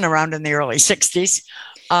really wasn't around in the early 60s.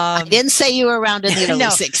 I didn't say you were around in the early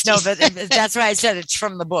 60s. No, but that's why I said it's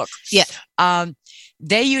from the book. Yeah.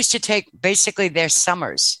 They used to take basically their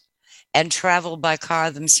summers and travel by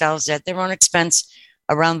car themselves at their own expense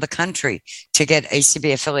around the country to get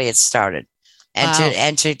ACB affiliates started.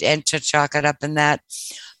 And to chalk it up in that,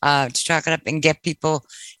 to chalk it up and get people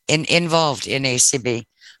involved in ACB.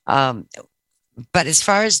 But as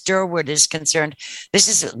far as Durwood is concerned,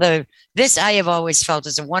 this I have always felt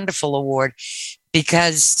is a wonderful award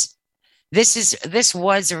because this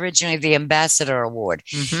was originally the Ambassador Award.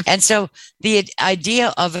 Mm-hmm. And so the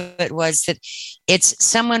idea of it was that it's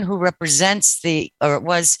someone who represents the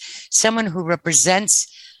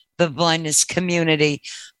blindness community,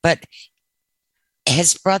 but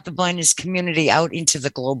has brought the blindness community out into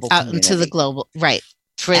the global right.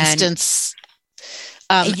 For instance,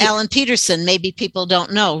 Alan Peterson, maybe people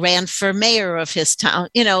don't know, ran for mayor of his town,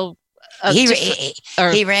 he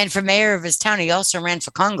ran for mayor of his town. He also ran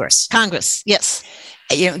for Congress. Yes.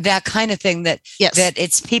 That kind of thing that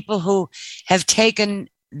it's people who have taken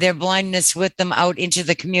their blindness with them out into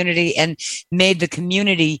the community and made the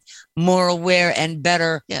community more aware and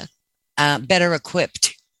better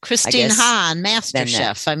equipped. Christine Hahn,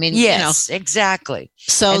 MasterChef. I mean, yes, exactly.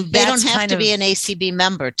 So and they don't have to be an ACB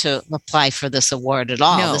member to apply for this award at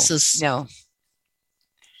all. No.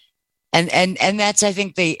 And that's, I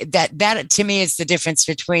think, that to me is the difference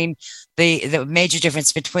between the major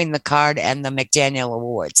difference between the Card and the McDaniel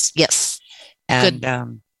Awards. Yes. And,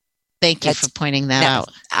 good. Thank you for pointing that out.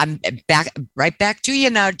 I'm right back to you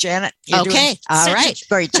now, Janet. You're okay. All right.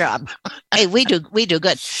 Great job. Hey, we do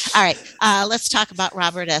good. All right. Let's talk about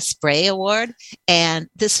Robert S. Bray Award. And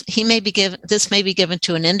this may be given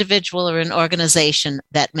to an individual or an organization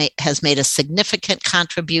that has made a significant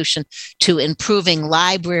contribution to improving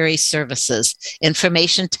library services,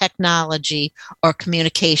 information technology, or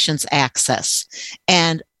communications access.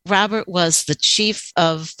 And Robert was the chief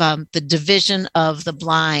of the Division of the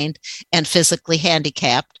Blind and Physically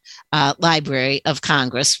Handicapped Library of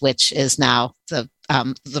Congress, which is now the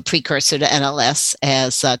precursor to NLS,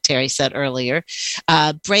 as Terry said earlier.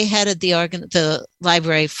 Bray headed the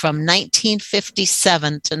library from 1957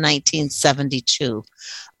 to 1972,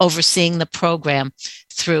 overseeing the program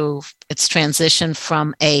through its transition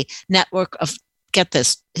from a network of,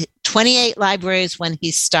 28 libraries when he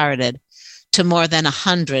started, to more than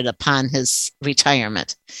 100 upon his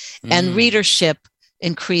retirement. And readership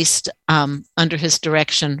increased under his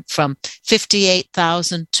direction from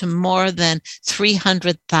 58,000 to more than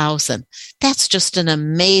 300,000. That's just an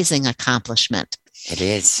amazing accomplishment. It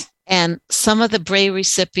is. And some of the Bray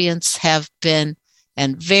recipients have been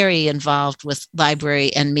and very involved with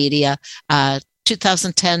library and media.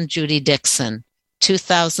 2010, Judy Dixon.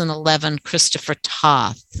 2011, Christopher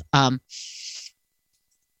Toth.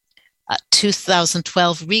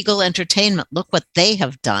 2012, Regal Entertainment. Look what they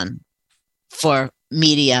have done for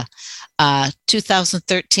media.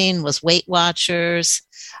 2013 was Weight Watchers.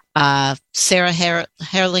 Sarah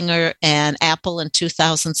Herlinger and Apple in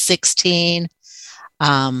 2016.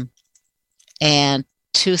 And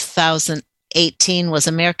 2018 was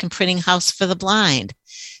American Printing House for the Blind.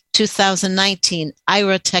 2019,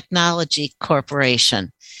 Ira Technology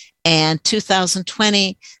Corporation. And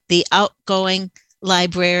 2020, the outgoing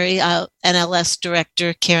library NLS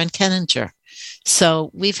director, Karen Kenninger.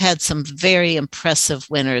 So we've had some very impressive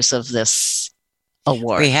winners of this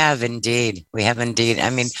award. We have indeed. I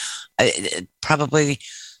mean, probably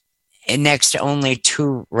next only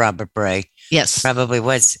to Robert Bray. Yes. Probably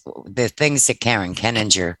was the things that Karen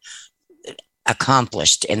Kenninger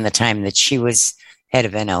accomplished in the time that she was head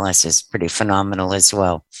of NLS is pretty phenomenal as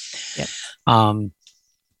well. Yep.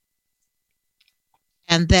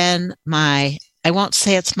 And then I won't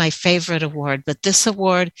say it's my favorite award, but this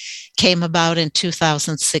award came about in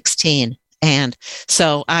 2016. And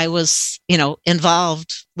so I was,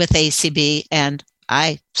 involved with ACB, and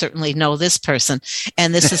I certainly know this person.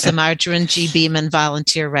 And this is the Margarine G. Beeman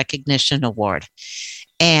Volunteer Recognition Award.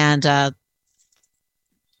 And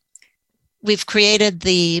we've created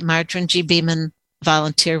the Margarine G. Beeman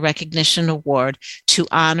Volunteer Recognition Award to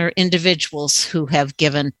honor individuals who have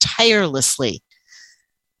given tirelessly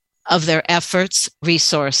of their efforts,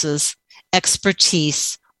 resources,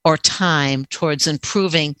 expertise, or time towards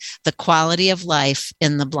improving the quality of life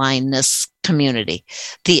in the blindness community.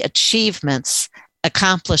 The achievements,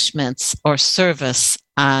 accomplishments, or service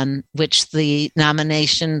on which the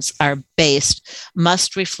nominations are based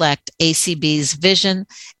must reflect ACB's vision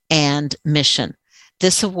and mission.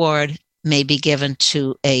 This award may be given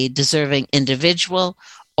to a deserving individual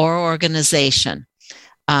or organization.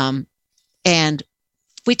 And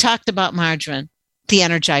we talked about Margarine, the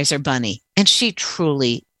Energizer Bunny, and she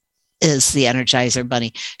truly is the Energizer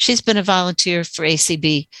Bunny. She's been a volunteer for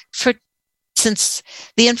ACB since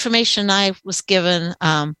the information I was given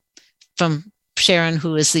from Sharon,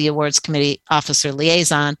 who is the awards committee officer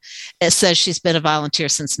liaison. It says she's been a volunteer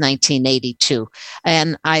since 1982.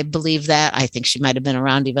 And I believe that. I think she might have been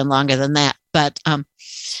around even longer than that. But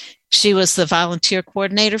she was the volunteer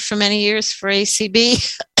coordinator for many years for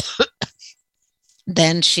ACB.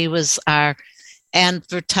 Then she was our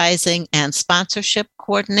advertising and sponsorship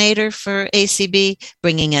coordinator for ACB,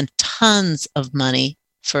 bringing in tons of money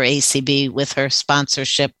for ACB with her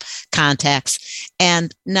sponsorship contacts.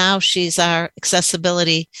 And now she's our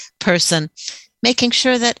accessibility person, making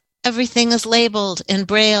sure that everything is labeled in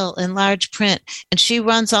Braille in large print. And she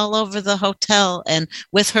runs all over the hotel and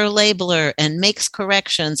with her labeler and makes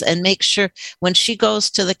corrections and makes sure when she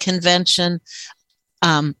goes to the convention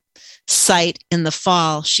site in the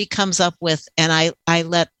fall, she comes up with, and I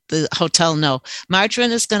let the hotel know,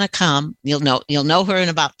 Margarine is going to come. You'll know her in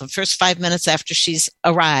about the first 5 minutes after she's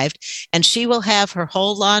arrived, and she will have her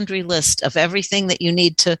whole laundry list of everything that you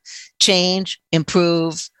need to change,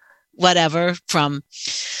 improve, whatever, from,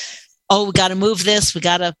 we got to move this, we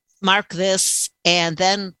got to mark this, and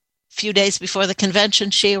then few days before the convention,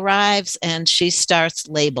 she arrives and she starts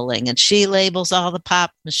labeling, and she labels all the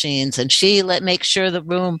pop machines, and she makes sure the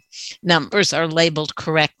room numbers are labeled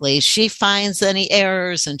correctly. She finds any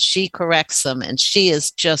errors and she corrects them. And she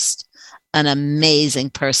is just an amazing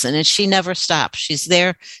person, and she never stops. She's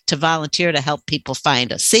there to volunteer to help people find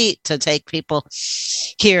a seat, to take people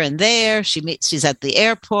here and there. She's at the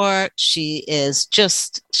airport. She is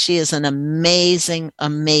an amazing,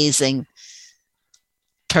 amazing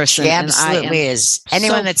person. She absolutely is.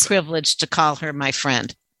 Anyone that's privileged to call her my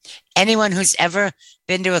friend. Anyone who's ever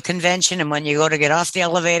been to a convention, and when you go to get off the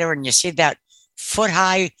elevator and you see that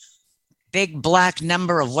foot-high, big black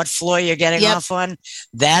number of what floor you're getting off on,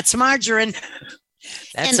 that's Margarine.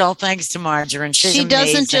 That's all thanks to Margarine. She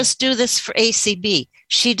doesn't just do this for ACB.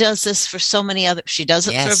 She does this for so many other. She does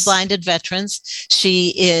it for blinded veterans.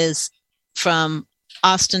 She is from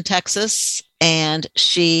Austin, Texas, and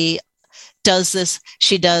she does this.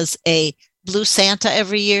 She does a Blue Santa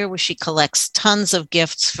every year where she collects tons of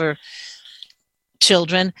gifts for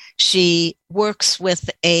children. She works with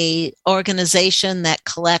a organization that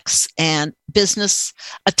collects and business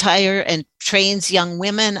attire and trains young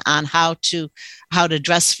women on how to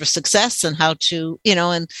dress for success and how to,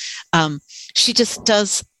 she just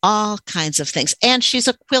does all kinds of things. And she's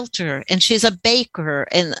a quilter and she's a baker,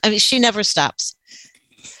 and I mean, she never stops.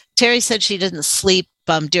 Terry said she didn't sleep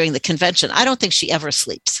during the convention. I don't think she ever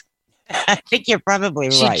sleeps. I think you're probably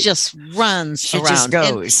right. She just runs around. She just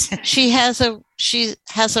goes. She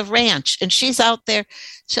has a ranch, and she's out there.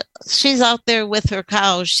 She's out there with her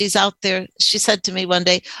cows. She's out there. She said to me one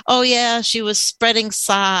day, "Oh yeah, she was spreading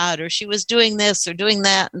sod, or she was doing this or doing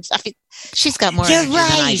that." And she's got more energy than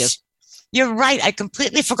I do. You're right. I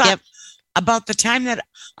completely forgot about the time that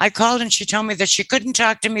I called and she told me that she couldn't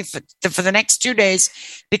talk to me for the next 2 days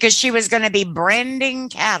because she was going to be branding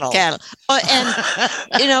cattle. Oh,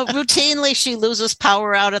 and, routinely she loses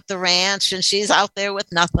power out at the ranch and she's out there with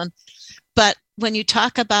nothing. But when you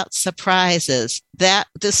talk about surprises,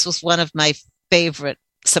 this was one of my favorite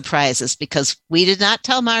surprises because we did not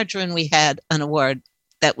tell Margarine we had an award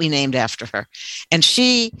that we named after her. And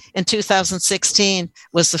she, in 2016,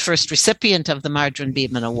 was the first recipient of the Margarine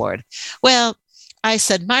Beeman Award. Well, I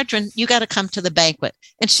said, Margarine, you got to come to the banquet.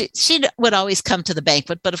 And she would always come to the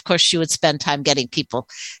banquet, but of course she would spend time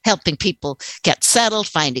helping people get settled,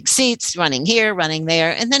 finding seats, running here, running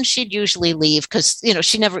there. And then she'd usually leave because,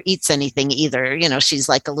 she never eats anything either. She's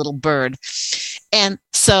like a little bird. And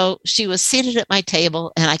so she was seated at my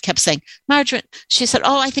table and I kept saying, Margarine, she said,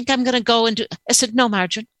 oh, I think I'm going to go and do. I said, no,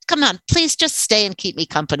 Margarine, come on, please just stay and keep me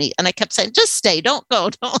company. And I kept saying, just stay, don't go.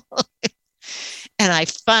 Don't. And I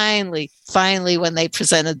finally, when they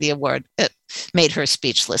presented the award, it made her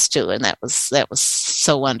speechless too. And that was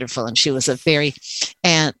so wonderful. And she was very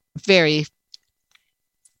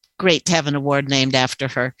great to have an award named after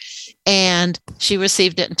her. And she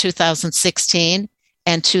received it in 2016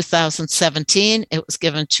 and 2017. It was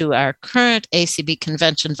given to our current ACB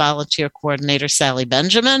Convention Volunteer Coordinator, Sally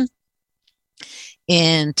Benjamin.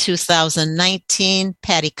 In 2019,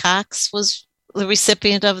 Patty Cox was the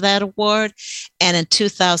recipient of that award. And in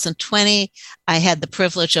 2020, I had the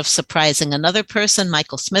privilege of surprising another person,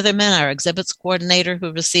 Michael Smitherman, our exhibits coordinator,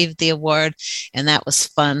 who received the award. And that was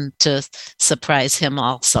fun to surprise him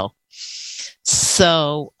also.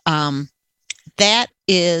 So that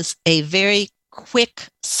is a very quick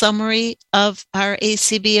summary of our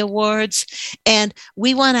ACB awards. And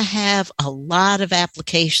we want to have a lot of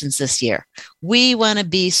applications this year. We want to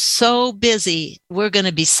be so busy. We're going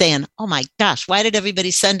to be saying, oh my gosh, why did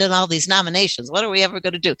everybody send in all these nominations? What are we ever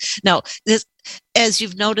going to do? No, as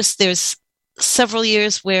you've noticed, there's several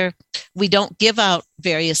years where we don't give out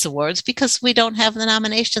various awards because we don't have the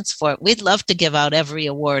nominations for it. We'd love to give out every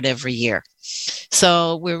award every year.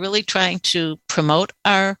 So we're really trying to promote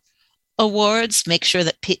our awards, make sure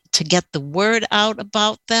that to get the word out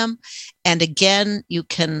about them. And again, you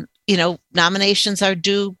can, nominations are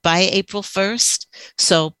due by April 1st.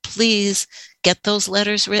 So please get those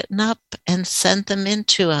letters written up and send them in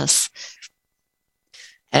to us.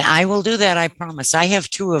 And I will do that, I promise. I have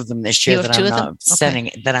 2 of them this year that I'm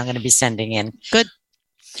going to be sending in. Good.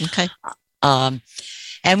 Okay.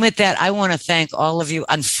 And with that, I want to thank all of you.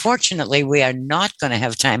 Unfortunately, we are not going to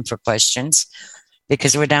have time for questions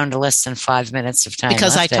because we're down to less than 5 minutes of time.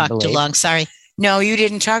 Because I talked too long. Sorry. No, you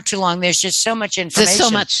didn't talk too long. There's just so much information. There's so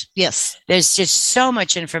much. Yes. There's just so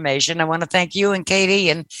much information. I want to thank you and Katie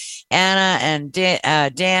and Anna and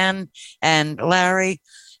Dan and Larry.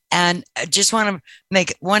 And I just want to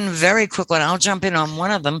make one very quick one. I'll jump in on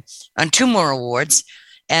one of them, on 2 more awards.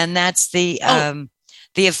 And that's the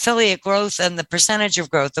affiliate growth and the percentage of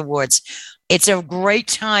growth awards. It's a great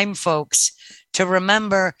time, folks, to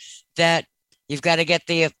remember that you've got to get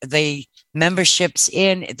the memberships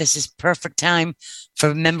in. This is perfect time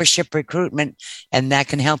for membership recruitment, and that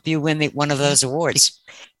can help you win one of those awards.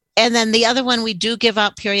 And then the other one we do give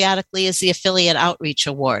out periodically is the Affiliate Outreach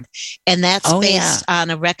Award. And that's based on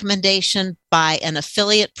a recommendation by an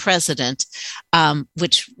affiliate president,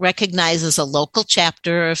 which recognizes a local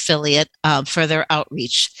chapter or affiliate for their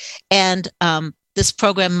outreach. And this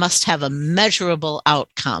program must have a measurable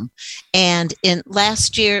outcome. And in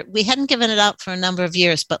last year, we hadn't given it out for a number of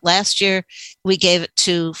years, but last year we gave it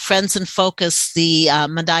to Friends in Focus, the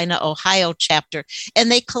Medina, Ohio chapter,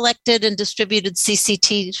 and they collected and distributed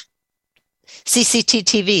CCTVs.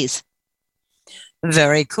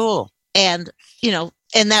 Very cool. And,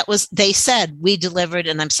 and that was, they said we delivered,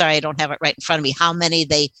 and I'm sorry, I don't have it right in front of me, how many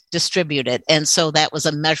they distributed. And so that was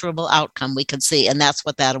a measurable outcome we could see. And that's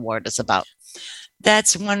what that award is about.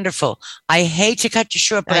 That's wonderful. I hate to cut you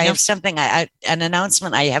short, but I have something, an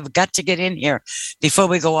announcement I have got to get in here before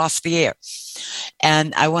we go off the air.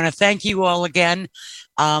 And I want to thank you all again.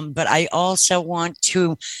 But I also want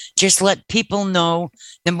to just let people know,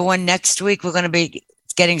 number one, next week we're going to be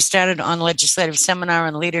getting started on Legislative Seminar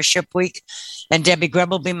and Leadership Week, and Debbie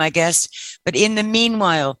Grubb will be my guest. But in the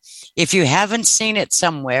meanwhile, if you haven't seen it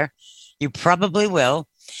somewhere, you probably will.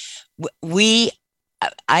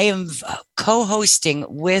 I am co-hosting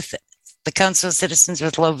with the Council of Citizens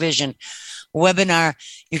with Low Vision webinar.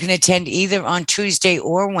 You can attend either on Tuesday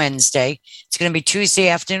or Wednesday. It's going to be Tuesday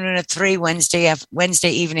afternoon at 3, Wednesday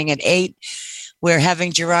evening at 8. We're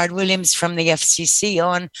having Gerard Williams from the FCC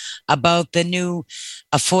on about the new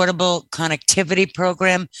Affordable Connectivity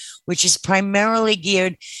Program, which is primarily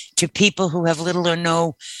geared to people who have little or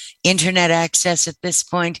no internet access at this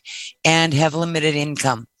point and have limited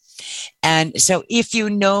income. And so if you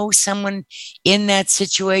know someone in that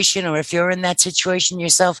situation, or if you're in that situation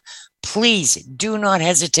yourself, please do not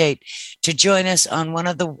hesitate to join us on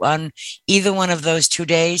either one of those 2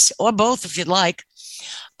 days, or both if you'd like.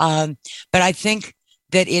 But I think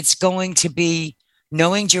that it's going to be,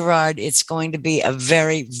 knowing Gerard, it's going to be a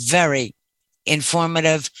very, very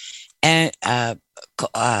informative and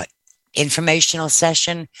informational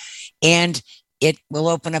session. And it will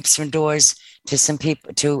open up some doors to some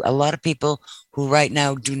people, to a lot of people who right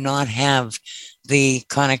now do not have the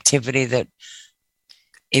connectivity that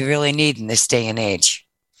you really need in this day and age.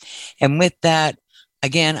 And with that,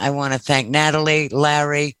 again, I want to thank Natalie,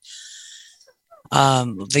 Larry,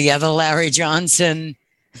 the other Larry Johnson,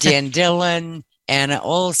 Dan Dillon, Anna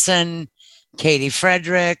Olson, Katie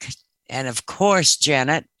Frederick, and of course,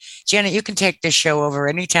 Janet. Janet, you can take this show over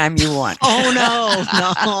anytime you want.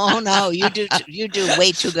 No. You do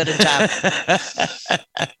way too good a job.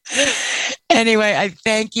 Anyway, I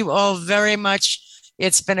thank you all very much.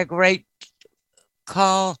 It's been a great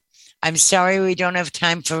call. I'm sorry we don't have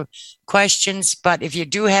time for questions, but if you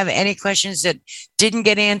do have any questions that didn't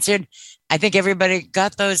get answered, I think everybody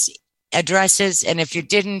got those addresses. And if you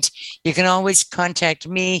didn't, you can always contact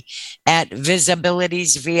me at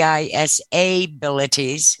Visabilities,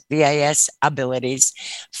 VISabilities, VISabilities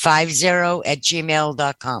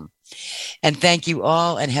 50@gmail.com. And thank you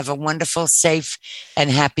all and have a wonderful, safe, and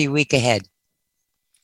happy week ahead.